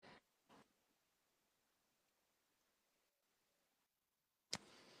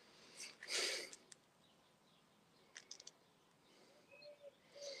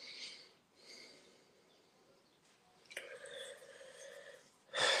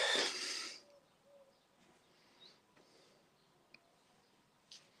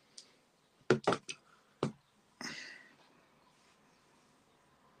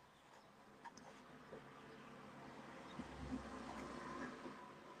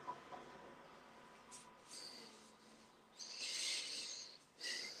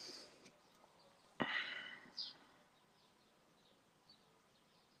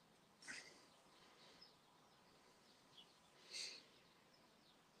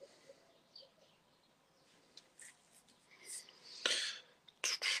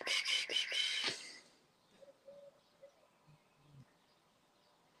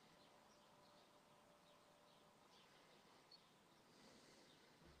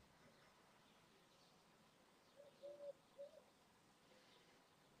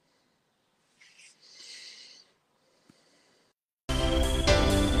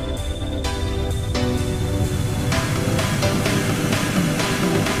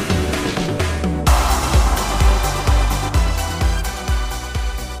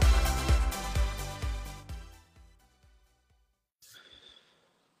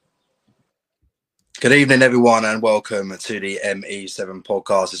Good evening, everyone, and welcome to the ME7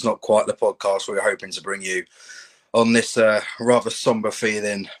 Podcast. It's not quite the podcast we were hoping to bring you on this rather sombre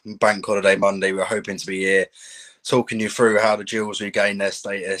feeling bank holiday Monday. We're hoping to be here talking you through how the Gills regained their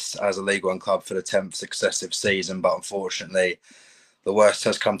status as a League One club for the 10th successive season, but unfortunately the worst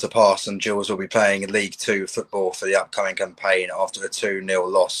has come to pass and Gills will be playing in League Two football for the upcoming campaign after a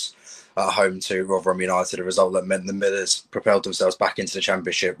 2-0 loss at home to Rotherham United, a result that meant the Millers propelled themselves back into the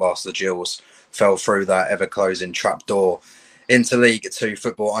Championship whilst the Gills fell through that ever-closing trapdoor into League Two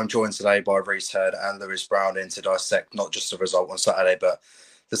football. I'm joined today by Reece Hurd and Lewis Browning to dissect not just the result on Saturday, but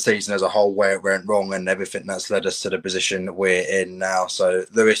the season as a whole, where it went wrong and everything that's led us to the position we're in now. So,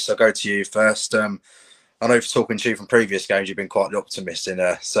 Lewis, I'll go to you first. I know from talking to you from previous games, you've been quite an optimist in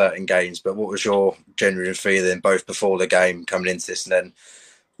certain games, but what was your genuine feeling both before the game coming into this and then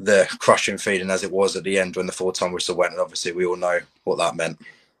the crushing feeling as it was at the end when the full-time whistle went? And obviously we all know what that meant.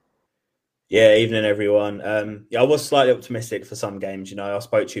 Yeah, evening everyone. I was slightly optimistic for some games. You know, I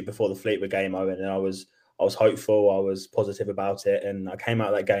spoke to you before the Fleetwood game, Owen, and I was hopeful, I was positive about it, and I came out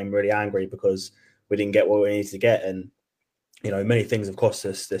of that game really angry because we didn't get what we needed to get. And you know, many things have cost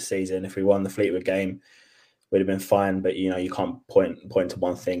us this season. If we won the Fleetwood game, we'd have been fine. But you know, you can't point to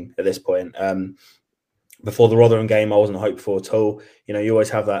one thing at this point. Before the Rotherham game, I wasn't hopeful at all. You know, you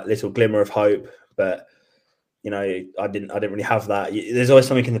always have that little glimmer of hope, but you know, I didn't really have that. There's always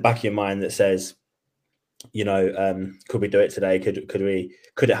something in the back of your mind that says, you know, could we do it today?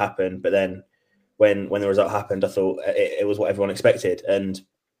 Could it happen? But then when the result happened, I thought it was what everyone expected. And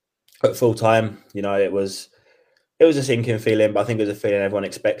at full time, you know, it was a sinking feeling, but I think it was a feeling everyone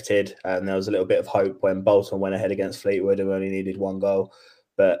expected. And there was a little bit of hope when Bolton went ahead against Fleetwood and only needed one goal.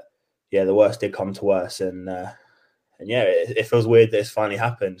 But yeah, the worst did come to worse. And yeah, it feels weird that it's finally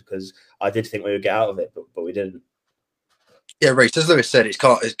happened because I did think we would get out of it, but we didn't. Yeah, Reece, as Lewis said, it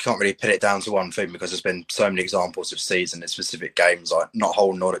can't really pin it down to one thing because there's been so many examples of season in specific games, like not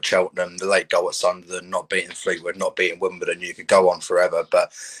holding on at Cheltenham, the late goal at Sunderland, not beating Fleetwood, not beating Wimbledon. You could go on forever,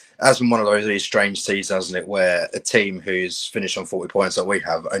 but it has been one of those really strange seasons, hasn't it, where a team who's finished on 40 points like we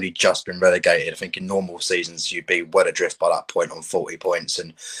have only just been relegated. I think in normal seasons you'd be well adrift by that point on 40 points,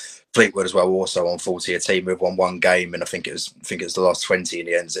 and Fleetwood as well, also on 40. A team who've won one game, and I think it was the last 20 in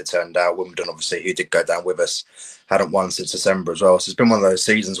the end, as it turned out. Wimbledon, obviously, who did go down with us, hadn't won since December as well. So it's been one of those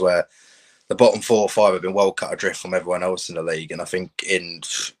seasons where the bottom 4 or 5 have been well cut adrift from everyone else in the league. And I think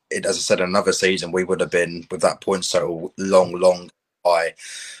as I said, in another season, we would have been with that points total long by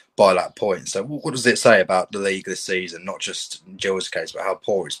that point. So what does it say about the league this season? Not just Gill's case, but how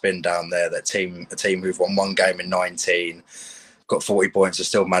poor it's been down there. A team who've won one game in 19. Got 40 points and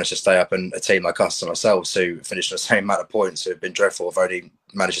still managed to stay up, and a team like us and ourselves who finished the same amount of points, who have been dreadful, have only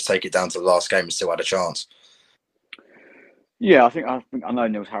managed to take it down to the last game and still had a chance. Yeah, I know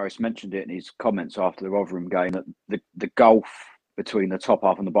Neil Harris mentioned it in his comments after the Rotherham game that the gulf between the top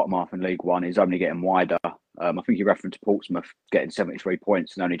half and the bottom half in League One is only getting wider. I think he referenced Portsmouth getting 73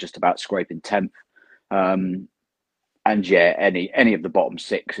 points and only just about scraping 10th. And yeah, any of the bottom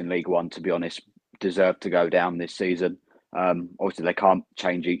 6 in League One, to be honest, deserve to go down this season. Obviously, they can't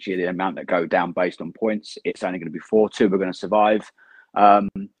change each year the amount that go down based on points. It's only going to be 4-2. We're going to survive.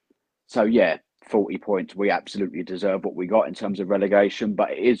 So, yeah, 40 points. We absolutely deserve what we got in terms of relegation.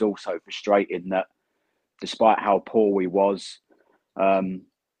 But it is also frustrating that despite how poor we was,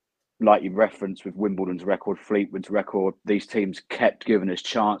 like you referenced with Wimbledon's record, Fleetwood's record, these teams kept giving us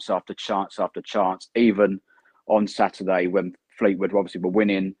chance after chance after chance. Even on Saturday when Fleetwood obviously were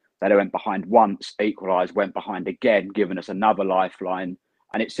winning, they went behind once, equalised, went behind again, giving us another lifeline.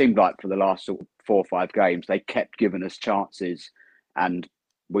 And it seemed like for the last sort of 4 or 5 games, they kept giving us chances and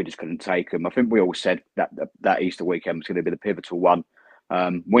we just couldn't take them. I think we all said that Easter weekend was going to be the pivotal one.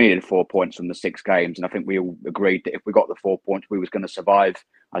 We needed 4 points from the 6 games. And I think we all agreed that if we got the 4 points, we was going to survive.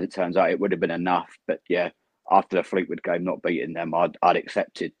 As it turns out, it would have been enough. But yeah, after the Fleetwood game, not beating them, I'd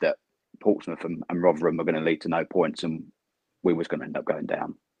accepted that Portsmouth and Rotherham were going to lead to no points and we was going to end up going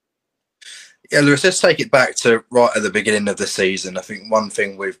down. Yeah, Lewis, let's take it back to right at the beginning of the season. I think one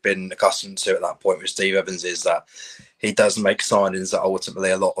thing we've been accustomed to at that point with Steve Evans is that he does make signings that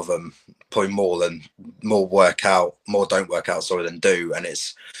ultimately a lot of them probably more don't work out than do. And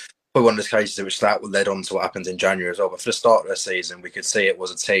it's probably one of those cases which that led on to what happened in January as well. But for the start of the season, we could see it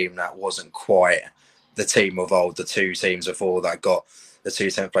was a team that wasn't quite the team of old, the 2 teams before that got the 2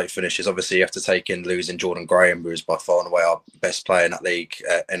 10th place finishes. Obviously, you have to take in losing Jordan Graham, who is by far and away our best player in that league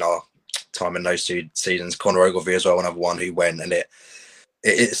in our time in those 2 seasons. Conor Ogilvie as well, another one who went, and it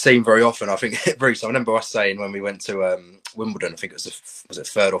it seemed very often. I think, Bruce, I remember us saying when we went to Wimbledon, I think it was it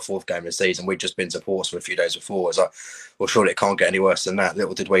third or fourth game of the season, we'd just been to Portsmouth a few days before. It's like, well, surely it can't get any worse than that.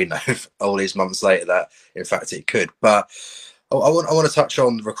 Little did we know all these months later that, in fact, it could. But I want to touch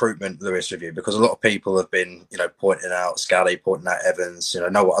on recruitment, Lewis, with you, because a lot of people have been, pointing out Scally, pointing out Evans.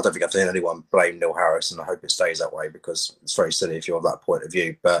 No, I don't think I've seen anyone blame Neil Harris, and I hope it stays that way, because it's very silly if you're of that point of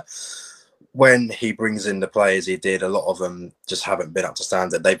view. But when he brings in the players he did, a lot of them just haven't been up to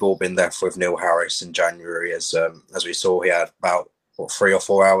standard. They've all been left with Neil Harris in January. As we saw, he had about 3 or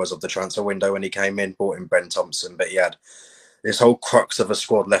 4 hours of the transfer window when he came in, brought in Ben Thompson, but he had this whole crux of a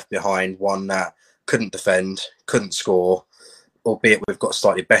squad left behind, one that couldn't defend, couldn't score, albeit we've got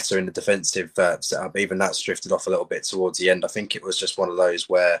slightly better in the defensive setup. Even that's drifted off a little bit towards the end. I think it was just one of those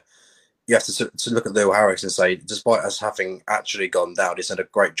where you have to look at Neil Harris and say, despite us having actually gone down, he's done a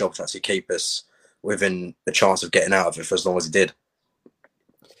great job to actually keep us within the chance of getting out of it for as long as he did.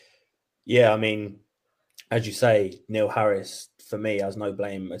 Yeah, I mean, as you say, Neil Harris, for me, has no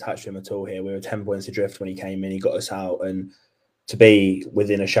blame attached to him at all here. We were 10 points adrift when he came in. He got us out, and to be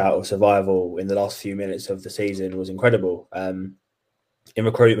within a shout of survival in the last few minutes of the season was incredible. In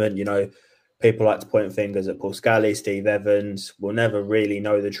recruitment, people like to point fingers at Paul Scally, Steve Evans. We'll never really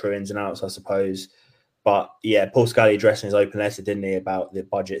know the true ins and outs, I suppose. But yeah, Paul Scally addressed in his open letter, didn't he, about the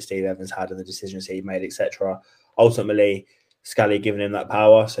budget Steve Evans had and the decisions he made, etc. Ultimately, Scally giving him that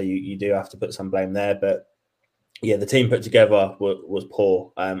power, so you do have to put some blame there. But yeah, the team put together was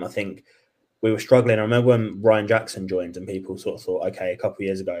poor. I think we were struggling. I remember when Ryan Jackson joined and people sort of thought, okay, a couple of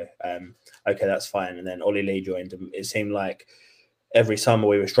years ago, okay, that's fine. And then Ollie Lee joined, and it seemed like every summer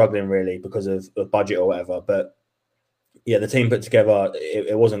we were struggling really because of budget or whatever. Like the team put together,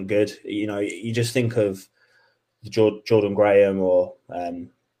 it wasn't good. You just think of Jordan Graham or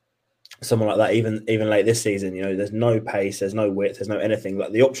someone like that, even late this season, there's no pace, there's no width, there's no anything.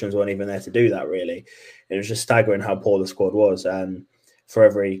 Like the options weren't even there to do that really. It was just staggering how poor the squad was. For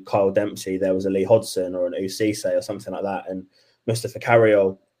every Kyle Dempsey, there was a Lee Hodgson or an Usise or something like that. And Mustafa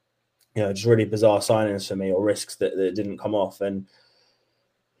Carriol, just really bizarre signings for me, or risks that didn't come off. And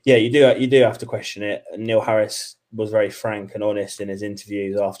yeah, you do have to question it. Neil Harris was very frank and honest in his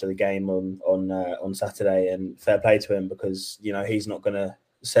interviews after the game on Saturday, and fair play to him, because he's not going to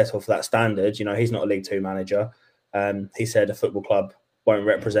settle for that standard. He's not a League Two manager. He said a football club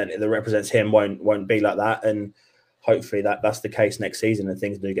that represents him won't be like that, and hopefully that's the case next season, and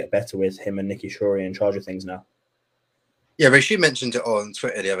things do get better with him and Nicky Shorey in charge of things now. Yeah, Rishi mentioned it on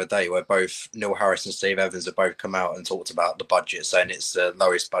Twitter the other day, where both Neil Harris and Steve Evans have both come out and talked about the budget, saying it's the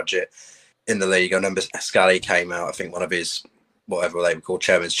lowest budget in the league. I remember Scally came out, I think one of his, whatever they would call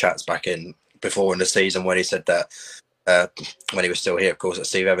chairman's chats back before in the season, when he said that when he was still here, of course, that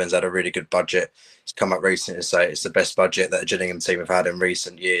Steve Evans had a really good budget. He's come up recently to say it's the best budget that the Gillingham team have had in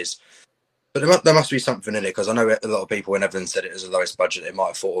recent years. But there must be something in it, because I know a lot of people, when Evans said it was the lowest budget, they might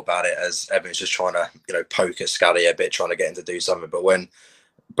have thought about it as Evans just trying to, poke at Scally a bit, trying to get him to do something. But when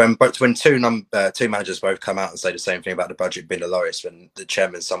two managers both come out and say the same thing about the budget being the lowest, when the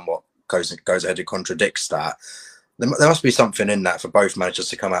chairman somewhat goes ahead and contradicts that, there must be something in that for both managers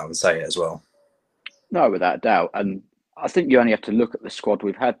to come out and say it as well. No, without a doubt. And I think you only have to look at the squad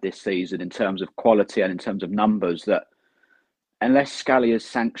we've had this season in terms of quality and in terms of numbers, that unless Scally has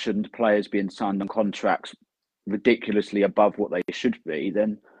sanctioned players being signed on contracts ridiculously above what they should be,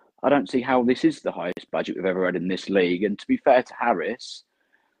 then I don't see how this is the highest budget we've ever had in this league. And to be fair to Harris,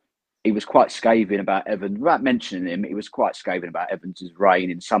 he was quite scathing about Evans. Without mentioning him, he was quite scathing about Evans'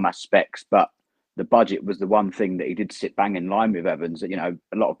 reign in some aspects, but the budget was the one thing that he did sit bang in line with Evans. A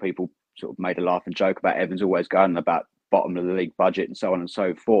lot of people sort of made a laugh and joke about Evans always going about bottom of the league budget and so on and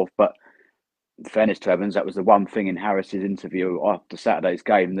so forth. But in fairness to Evans, that was the one thing in Harris's interview after Saturday's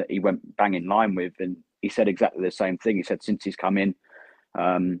game that he went bang in line with. And he said exactly the same thing. He said, since he's come in,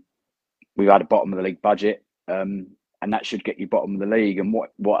 we've had a bottom of the league budget, and that should get you bottom of the league. And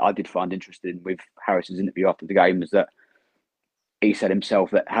what I did find interesting with Harris's interview after the game is that he said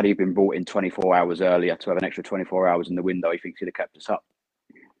himself that had he been brought in 24 hours earlier to have an extra 24 hours in the window, he thinks he'd have kept us up.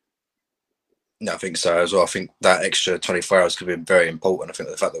 No, I think so as well. I think that extra 24 hours could have been very important. I think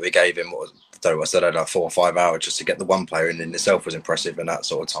the fact that we gave him, I said, like 4 or 5 hours just to get the one player in itself was impressive in that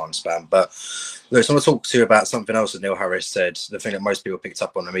sort of time span. But Lewis, I want to talk to you about something else that Neil Harris said. The thing that most people picked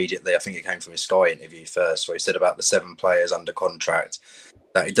up on immediately, I think it came from his Sky interview first, where he said about the 7 players under contract,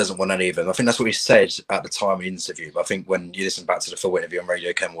 that he doesn't want any of them. I think that's what he said at the time of the interview. But I think when you listen back to the full interview on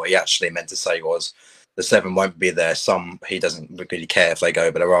Radio Chem, what he actually meant to say was, the 7 won't be there. Some he doesn't really care if they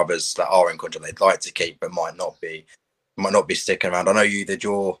go, but there are others that are in contract they'd like to keep, but might not be sticking around. I know you did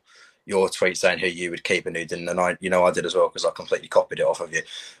your your tweet saying who you would keep and who didn't, and I did as well because I completely copied it off of you.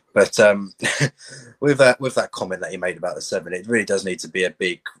 But with that comment that you made about the 7, it really does need to be a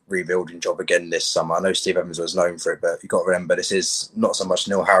big rebuilding job again this summer. I know Steve Evans was known for it, but you've got to remember this is not so much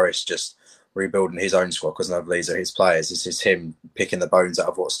Neil Harris just rebuilding his own squad because none of these are his players. This is him picking the bones out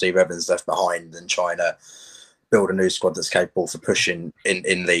of what Steve Evans left behind and trying to build a new squad that's capable for pushing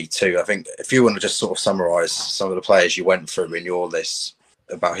in League Two. I think if you want to just sort of summarise some of the players you went through in your list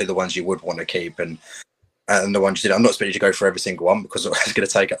about who the ones you would want to keep and the ones you did, I'm not expecting you to go for every single one because it's going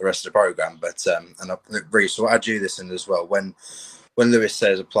to take up the rest of the programme. But Reece, I'll add you this in as well. When Lewis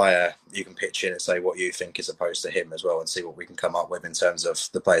says a player, you can pitch in and say what you think as opposed to him as well and see what we can come up with in terms of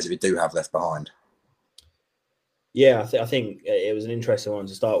the players that we do have left behind. Yeah, I think it was an interesting one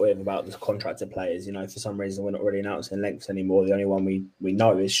to start with about the contracted players. You know, for some reason, we're not really announcing lengths anymore. The only one we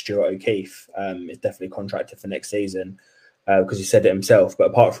know is Stuart O'Keefe. It's definitely contracted for next season because he said it himself. But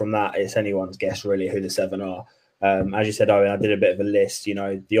apart from that, it's anyone's guess really who the 7 are. As you said, Owen, I did a bit of a list. You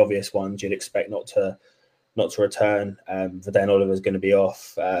know, the obvious ones you'd expect not to return. Verden Oliver's going to be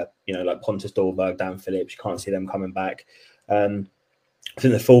off. Like Pontus Dahlberg, Dan Phillips. You can't see them coming back. I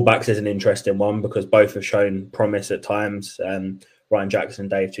think the fullbacks is an interesting one because both have shown promise at times. Ryan Jackson,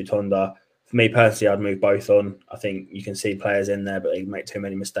 Dave Tutonda. For me personally, I'd move both on. I think you can see players in there, but they make too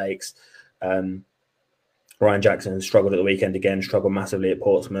many mistakes. Ryan Jackson struggled at the weekend again, struggled massively at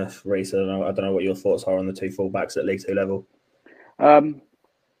Portsmouth. Reece, I don't know what your thoughts are on the 2 fullbacks at League 2 level.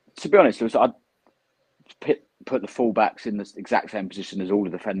 To be honest, I'd put the fullbacks in the exact same position as all the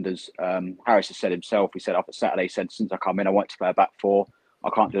defenders. Harris has said himself, he said up at Saturday, he said, since I come in, I want to play a back 4. I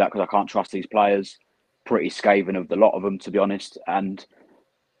can't do that because I can't trust these players. Pretty scathing of the lot of them, to be honest. And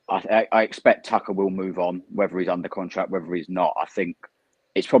I expect Tucker will move on, whether he's under contract, whether he's not. I think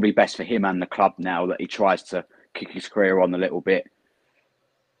it's probably best for him and the club now that he tries to kick his career on a little bit.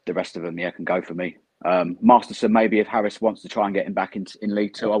 The rest of them, can go for me. Masterson, maybe if Harris wants to try and get him back in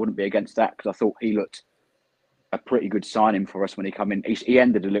League 2, I wouldn't be against that because I thought he looked a pretty good signing for us when he came in. He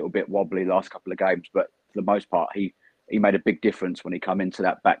ended a little bit wobbly last couple of games, but for the most part, he made a big difference when he come into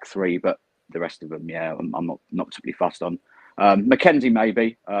that back 3. But the rest of them, I'm not particularly fussed on. McKenzie,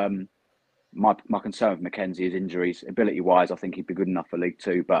 maybe. My concern with McKenzie is injuries. Ability-wise, I think he'd be good enough for League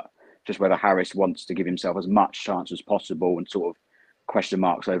 2, but just whether Harris wants to give himself as much chance as possible and sort of question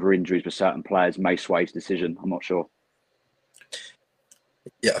marks over injuries with certain players may sway his decision. I'm not sure.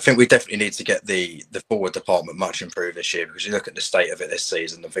 Yeah, I think we definitely need to get the forward department much improved this year because you look at the state of it this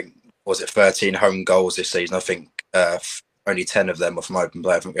season. I think, was it 13 home goals this season? I think only 10 of them were from open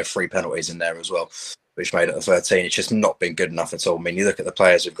play. I think we have 3 penalties in there as well, which made it a 13. It's just not been good enough at all. I mean, you look at the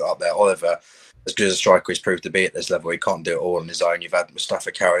players we've got up there. Oliver, as good as a striker he's proved to be at this level, he can't do it all on his own. You've had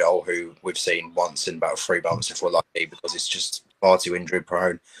Mustafa Carriol, who we've seen once in about 3 months if we're lucky because it's just far too injury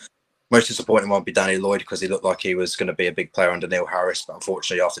prone. Most disappointing one would be Danny Lloyd because he looked like he was going to be a big player under Neil Harris, but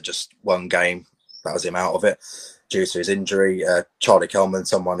unfortunately after just 1 game, that was him out of it due to his injury. Charlie Kelman,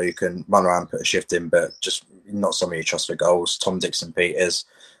 someone who can run around and put a shift in, but just not someone you trust for goals. Tom Dixon-Peters.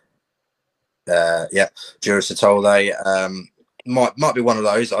 Juris Satole. Might be one of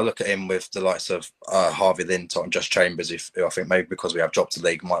those. I look at him with the likes of Harvey Lintott and Josh Chambers, who I think maybe because we have dropped the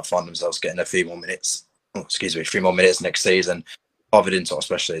league, might find themselves getting a few more minutes next season. Harvey Lintott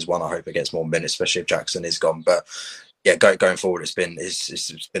especially is one I hope it gets more minutes, especially if Jackson is gone. But yeah, going forward, it's been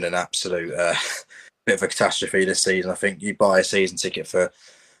an absolute bit of a catastrophe this season. I think you buy a season ticket for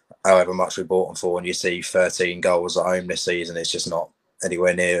however much we bought them for, and you see 13 goals at home this season. It's just not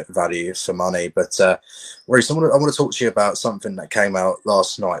anywhere near value for money. But Reece, I want to talk to you about something that came out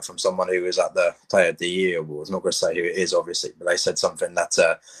last night from someone who was at the Player of the Year Awards. I'm not going to say who it is, obviously, but they said something that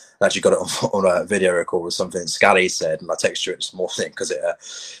actually got it on a video record was something Scally said, and I texted you it this morning because it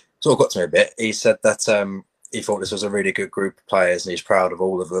sort of got to me a bit. He said that he thought this was a really good group of players and he's proud of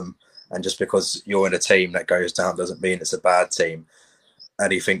all of them. And just because you're in a team that goes down doesn't mean it's a bad team.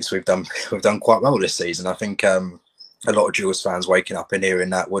 And he thinks we've done quite well this season. I think a lot of Jules fans waking up and hearing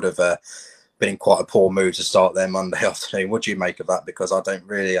that would have been in quite a poor mood to start their Monday afternoon. What do you make of that? Because I don't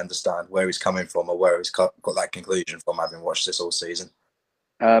really understand where he's coming from or where he's got that conclusion from, having watched this all season.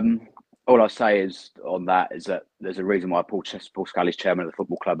 All I say is on that is that there's a reason why Paul Scally is chairman of the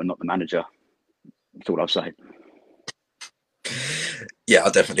football club and not the manager. That's all I'll say. Yeah,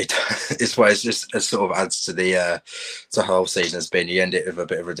 I definitely do. It's why it sort of adds to the whole season has been. You end it with a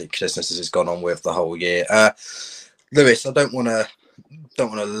bit of ridiculousness as it's gone on with the whole year. Lewis, I don't want to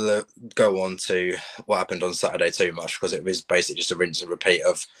go on to what happened on Saturday too much because it was basically just a rinse and repeat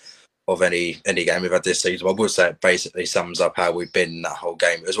of of any game we've had this season. I would say it basically sums up how we've been in that whole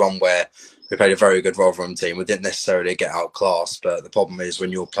game. It was one where we played a very good Rotherham team. We didn't necessarily get outclassed, but the problem is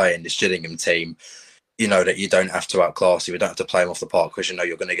when you're playing this Gillingham team, you know that you don't have to outclass you. We don't have to play them off the park because you know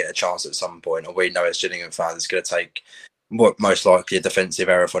you're going to get a chance at some point. And we know as Gillingham fans, it's going to take most likely a defensive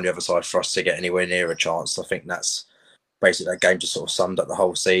error from the other side for us to get anywhere near a chance. I think that's basically that game just sort of summed up the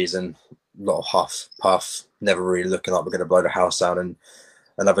whole season. A lot of huff, puff, never really looking like we're going to blow the house down. And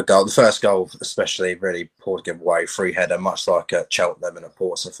another goal, the first goal especially, really poor to give away, free header, much like at Cheltenham and at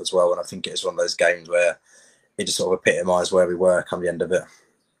Portsmouth as well. And I think it's one of those games where it just sort of epitomised where we were come the end of it.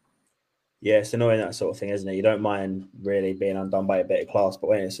 Yeah, it's annoying, that sort of thing, isn't it? You don't mind really being undone by a bit of class, but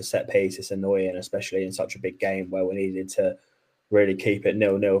when it's a set piece, it's annoying, especially in such a big game where we needed to really keep it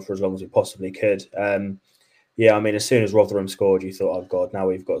 0-0 for as long as we possibly could. Yeah, I mean, as soon as Rotherham scored, you thought, oh God, now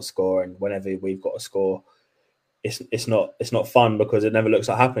we've got to score. And whenever we've got to score, it's not fun because it never looks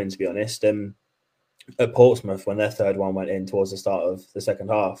like happening, to be honest. At Portsmouth, when their third one went in towards the start of the second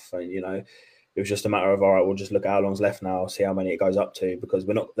half, you know, it was just a matter of, all right, we'll just look at how long's left now, see how many it goes up to, because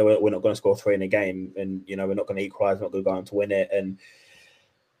we're not going to score 3 in a game, and you know we're not going to equalise, we're not going to go on to win it. And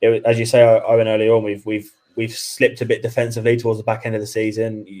as you say, Owen, earlier on, we've slipped a bit defensively towards the back end of the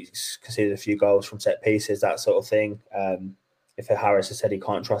season. You conceded a few goals from set pieces, that sort of thing. If Harris has said he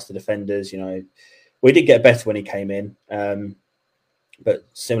can't trust the defenders, you know, we did get better when he came in. But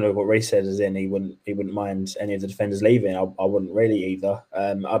similar to what Reece said, as in he wouldn't mind any of the defenders leaving. I wouldn't really either.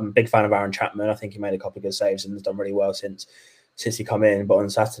 I'm a big fan of Aaron Chapman. I think he made a couple of good saves and has done really well since he come in. But on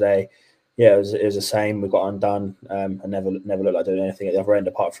Saturday, yeah, it was the same. We got undone and never looked like doing anything at the other end,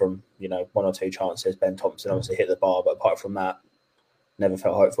 apart from, you know, 1 or 2 chances. Ben Thompson obviously hit the bar, but apart from that, never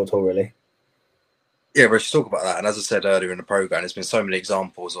felt hopeful at all, really. Yeah, we should talk about that. And as I said earlier in the programme, there's been so many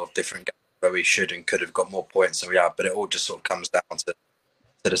examples of different games where we should and could have got more points than we have, but it all just sort of comes down to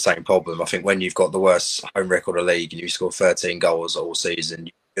the same problem. I think when you've got the worst home record of the league and you score 13 goals all season,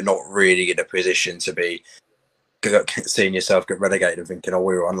 you're not really in a position to be seeing yourself get relegated and thinking, oh,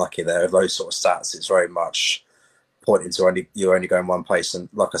 we were unlucky there. Those sort of stats, it's very much pointing to you're only going one place. And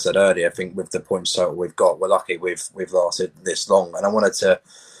like I said earlier, I think with the points total we've got, we're lucky we've lasted this long. And I wanted to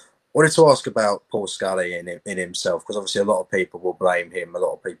ask about Paul Scully in himself, because obviously a lot of people will blame him, a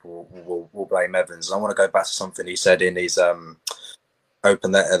lot of people will blame Evans. And I want to go back to something he said in his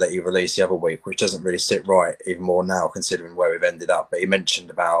open letter that he released the other week, which doesn't really sit right even more now considering where we've ended up. But he mentioned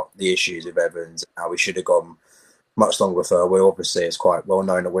about the issues with Evans, how we should have gone much longer with her. Well, obviously it's quite well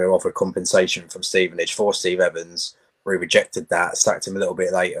known that we're offered compensation from Stevenage for Steve Evans. We rejected that, sacked him a little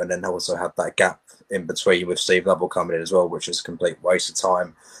bit later, and then also had that gap in between with Steve Lovell coming in as well, which was a complete waste of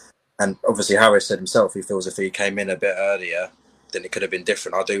time. And obviously Harris said himself he feels if he came in a bit earlier, then it could have been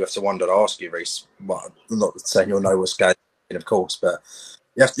different. I do have to wonder, to ask you, Reece, well, I'm not saying you'll know what's going on, of course, but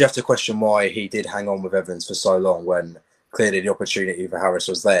you have to question why he did hang on with Evans for so long when clearly the opportunity for Harris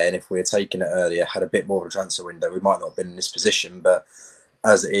was there. And if we had taken it earlier, had a bit more of a transfer window, we might not have been in this position. But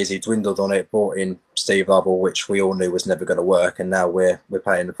as it is, he dwindled on it, brought in Steve Lovell, which we all knew was never going to work, and now we're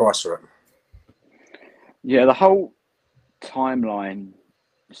paying the price for it. Yeah, the whole timeline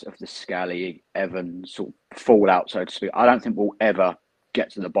of the Scally Evans sort of fallout, so to speak, I don't think we'll ever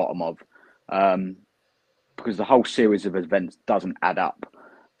get to the bottom of, because the whole series of events doesn't add up.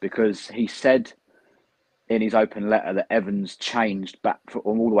 Because he said in his open letter that Evans changed back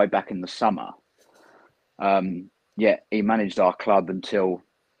all the way back in the summer. Yet he managed our club until,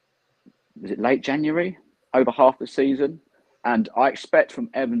 was it late January, over half the season. And I expect from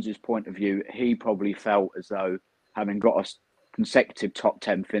Evans's point of view, he probably felt as though having got us consecutive top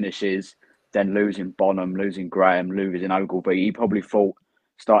 10 finishes, then losing Bonham, losing Graham, losing Ogilvie, he probably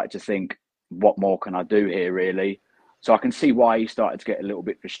started to think, what more can I do here, really? So I can see why he started to get a little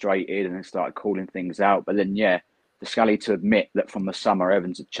bit frustrated and then started calling things out. But then, yeah, the Scally to admit that from the summer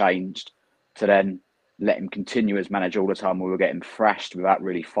Evans had changed, to then let him continue as manager all the time. We were getting thrashed without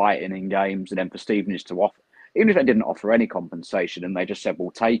really fighting in games. And then for Stevenage to offer, even if they didn't offer any compensation and they just said,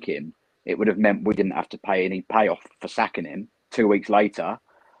 we'll take him, it would have meant we didn't have to pay any payoff for sacking him 2 weeks later.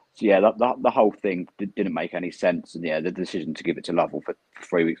 So, yeah, the whole thing didn't make any sense. And, yeah, the decision to give it to Lovell for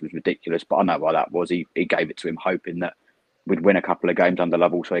 3 weeks was ridiculous. But I know why that was. He gave it to him hoping that we'd win a couple of games under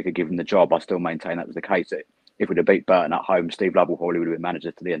Lovell so he could give him the job. I still maintain that was the case. If we'd have beat Burton at home, Steve Lovell probably would have been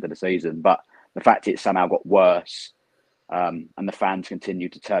manager to the end of the season. But the fact it somehow got worse and the fans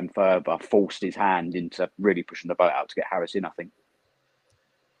continued to turn further forced his hand into really pushing the boat out to get Harris in, I think.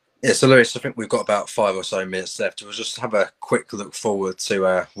 Yeah, so Lewis, I think we've got about 5 or so minutes left. We'll just have a quick look forward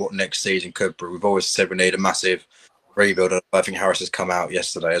to what next season could bring. We've always said we need a massive rebuild. I think Harris has come out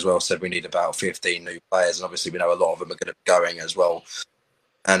yesterday as well, said we need about 15 new players, and obviously we know a lot of them are going to be going as well.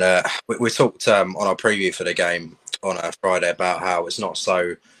 And we talked on our preview for the game on a Friday about how it's not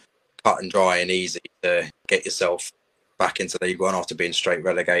so cut and dry and easy to get yourself back into League One after being straight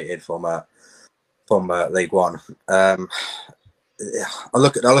relegated from League One. I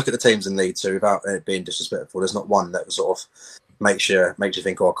look at the teams in League Two without it being disrespectful. There's not one that sort of makes you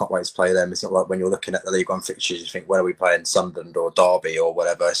think, oh, I can't wait to play them. It's not like when you're looking at the League One fixtures, you think, when are we playing Sunderland or Derby or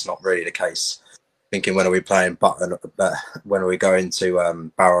whatever? It's not really the case. Thinking, when are we playing Button? When are we going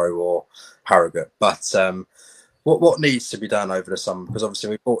to Barrow or Harrogate? But what needs to be done over the summer? Because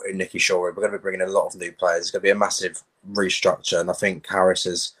obviously we brought in Nicky Shorey. We're going to be bringing in a lot of new players. It's going to be a massive restructure, and I think Harris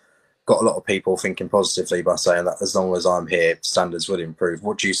has got a lot of people thinking positively by saying that as long as I'm here, standards will improve.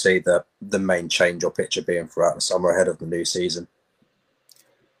 What do you see the main change or picture being throughout the summer ahead of the new season?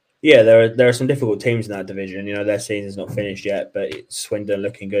 Yeah, there are some difficult teams in that division. You know, their season's not finished yet, but it's Swindon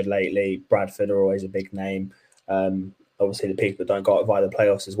looking good lately. Bradford are always a big name. Obviously, the people that don't go out via the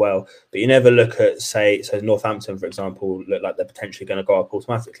playoffs as well. But you never look at, so Northampton, for example, look like they're potentially going to go up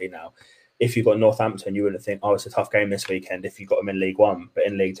automatically now. If you've got Northampton, you wouldn't think, oh, it's a tough game this weekend if you've got them in League One. But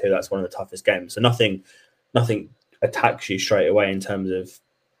in League Two, that's one of the toughest games. So nothing attacks you straight away in terms of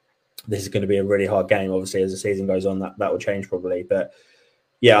this is going to be a really hard game. Obviously, as the season goes on, that will change probably. But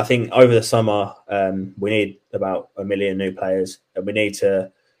yeah, I think over the summer, we need about 1 million new players. And we need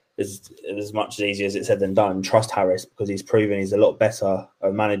to, as much as easy as it's said than done, trust Harris, because he's proven he's a lot better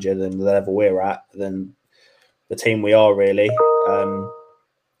a manager than the level we're at, than the team we are really.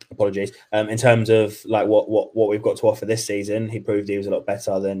 Apologies. In terms of like what we've got to offer this season, he proved he was a lot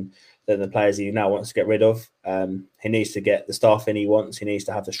better than the players he now wants to get rid of. He needs to get the staff in he wants. He needs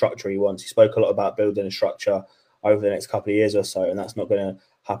to have the structure he wants. He spoke a lot about building a structure over the next couple of years or so, and that's not going to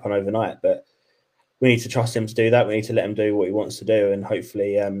happen overnight. But we need to trust him to do that. We need to let him do what he wants to do, and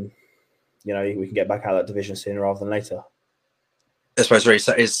hopefully, we can get back out of that division sooner rather than later. I suppose really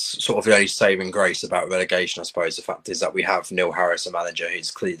is sort of the only saving grace about relegation. I suppose the fact is that we have Neil Harris, a manager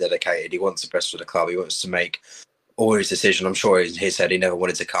who's clearly dedicated. He wants the best for the club. He wants to make all his decisions. I'm sure he said he never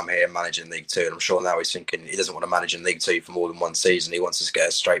wanted to come here and manage in League Two, and I'm sure now he's thinking he doesn't want to manage in League Two for more than one season. He wants us to get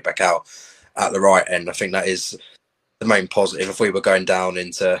us straight back out at the right end. I think that is the main positive. If we were going down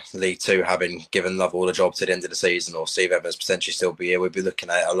into League Two, having given Lovell the job to the end of the season, or Steve Evans potentially still be here, we'd be looking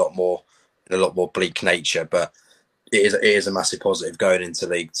at it a lot more bleak nature. But it is a massive positive going into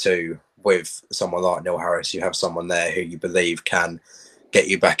League Two with someone like Neil Harris. You have someone there who you believe can get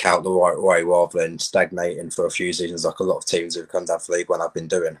you back out the right way rather than stagnating for a few seasons like a lot of teams who've come down for League One have been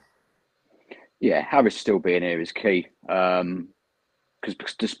doing. Yeah, Harris still being here is key. Because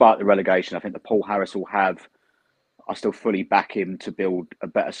despite the relegation, I think the Paul Harris will have, I still fully back him to build a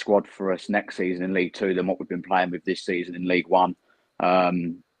better squad for us next season in League Two than what we've been playing with this season in League One.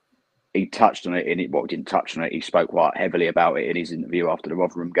 He touched on it didn't touch on it. He spoke quite heavily about it in his interview after the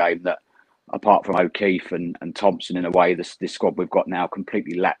Rotherham game, that apart from O'Keefe and Thompson, in a way, this squad we've got now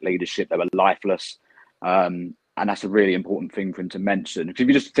completely lacked leadership. They were lifeless. And that's a really important thing for him to mention. If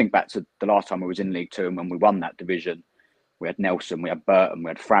you just think back to the last time I was in League Two and when we won that division, we had Nelson, we had Burton, we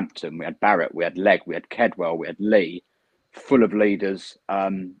had Frampton, we had Barrett, we had Legg, we had Kedwell, we had Lee, full of leaders.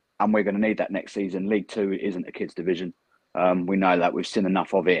 And we're going to need that next season. League Two isn't a kids' division. We know that. We've seen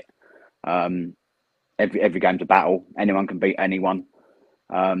enough of it. Every game's a battle. Anyone can beat anyone.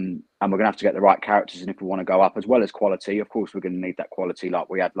 And we're going to have to get the right characters. And if we want to go up, as well as quality, of course, we're going to need that quality like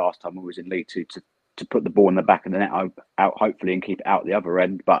we had last time we was in League Two to put the ball in the back of the net out hopefully, and keep it out the other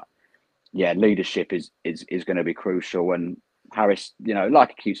end. But yeah, leadership is going to be crucial. And Harris,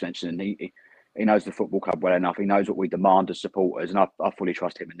 like he keeps mentioning, he knows the football club well enough. He knows what we demand as supporters, and I fully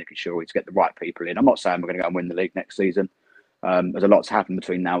trust him and Nicky Shorey to get the right people in. I'm not saying we're going to go and win the league next season. There's a lot to happen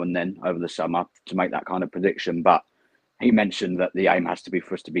between now and then over the summer to make that kind of prediction. But he mentioned that the aim has to be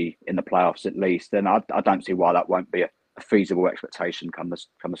for us to be in the playoffs at least. And I don't see why that won't be a feasible expectation come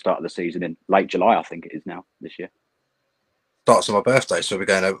the start of the season in late July, I think it is now this year. Starts on my birthday, so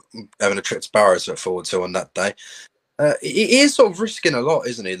we're having a trip to Barrow to look forward to on that day. He is sort of risking a lot,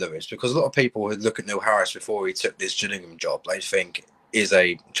 isn't he, Lewis? Because a lot of people who look at Neil Harris before he took this Gillingham job, they think he's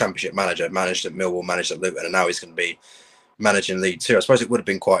a championship manager, managed at Millwall, managed at Luton, and now he's going to be managing League Two. I suppose it would have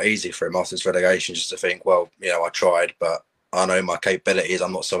been quite easy for him after his relegation just to think, well, I tried, but I know my capabilities.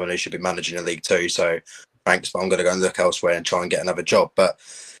 I'm not someone who should be managing in League Two, so thanks, but I'm going to go and look elsewhere and try and get another job. But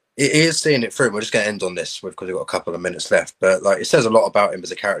he is seeing it through. We're just going to end on this because we've got a couple of minutes left. But it says a lot about him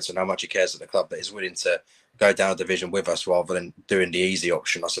as a character and how much he cares at the club that he's willing to go down a division with us rather than doing the easy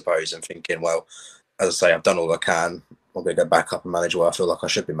option, I suppose, and thinking, well, as I say, I've done all I can. I'm going to go back up and manage where I feel like I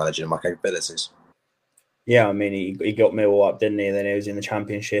should be managing my capabilities. Yeah, I mean, he got Millwall up, didn't he? And then he was in the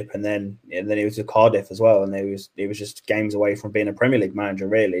Championship, and then he was at Cardiff as well, and he was just games away from being a Premier League manager,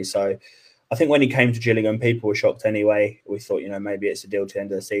 really. So I think when he came to Gillingham, people were shocked anyway. We thought, maybe it's a deal to the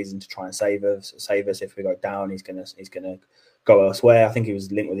end of the season to try and save us. If we go down, he's gonna go elsewhere. I think he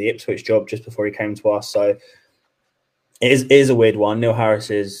was linked with the Ipswich job just before he came to us. So it is a weird one. Neil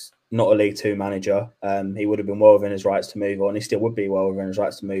Harris is not a League Two manager. He would have been well within his rights to move on. He still would be well within his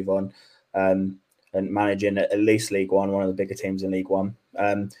rights to move on. And managing at least League One, one of the bigger teams in League One.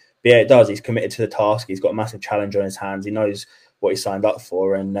 But yeah, it does. He's committed to the task. He's got a massive challenge on his hands. He knows what he signed up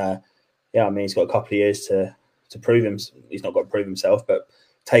for. And he's got a couple of years to prove him. He's not got to prove himself, but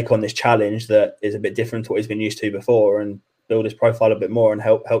take on this challenge that is a bit different to what he's been used to before and build his profile a bit more and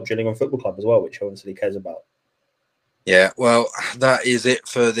help Gillingham Football Club as well, which he obviously cares about. Yeah, well, that is it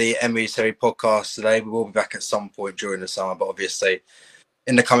for the ME7 podcast today. We will be back at some point during the summer, but obviously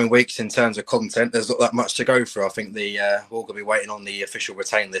in the coming weeks, in terms of content, there's not that much to go through. I think we're all going to be waiting on the official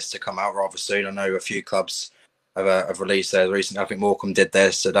retain list to come out rather soon. I know a few clubs have released theirs recently. I think Morecambe did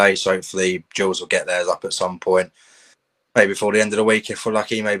theirs today, so hopefully Jules will get theirs up at some point. Maybe before the end of the week, if we're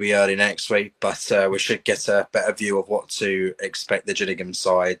lucky, maybe early next week. But we should get a better view of what to expect the Gillingham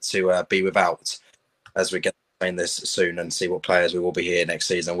side to be without as we get this soon and see what players we will be here next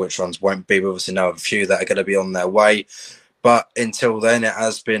season, which ones won't be. We obviously know of a few that are going to be on their way. But until then, it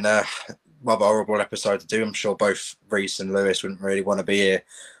has been a rather horrible episode to do. I'm sure both Reece and Lewis wouldn't really want to be here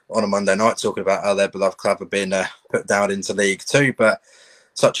on a Monday night talking about how their beloved club have been put down into League Two. But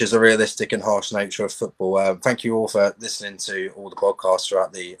such is the realistic and harsh nature of football. Thank you all for listening to all the podcasts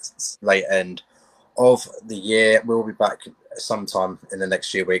throughout the late end of the year. We'll be back sometime in the next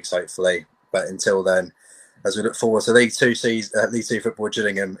few weeks, hopefully. But until then, as we look forward to League Two season, League Two football at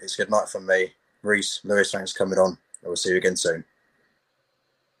Gillingham, it's good night from me. Reece, Lewis, thanks for coming on. I will see you again soon.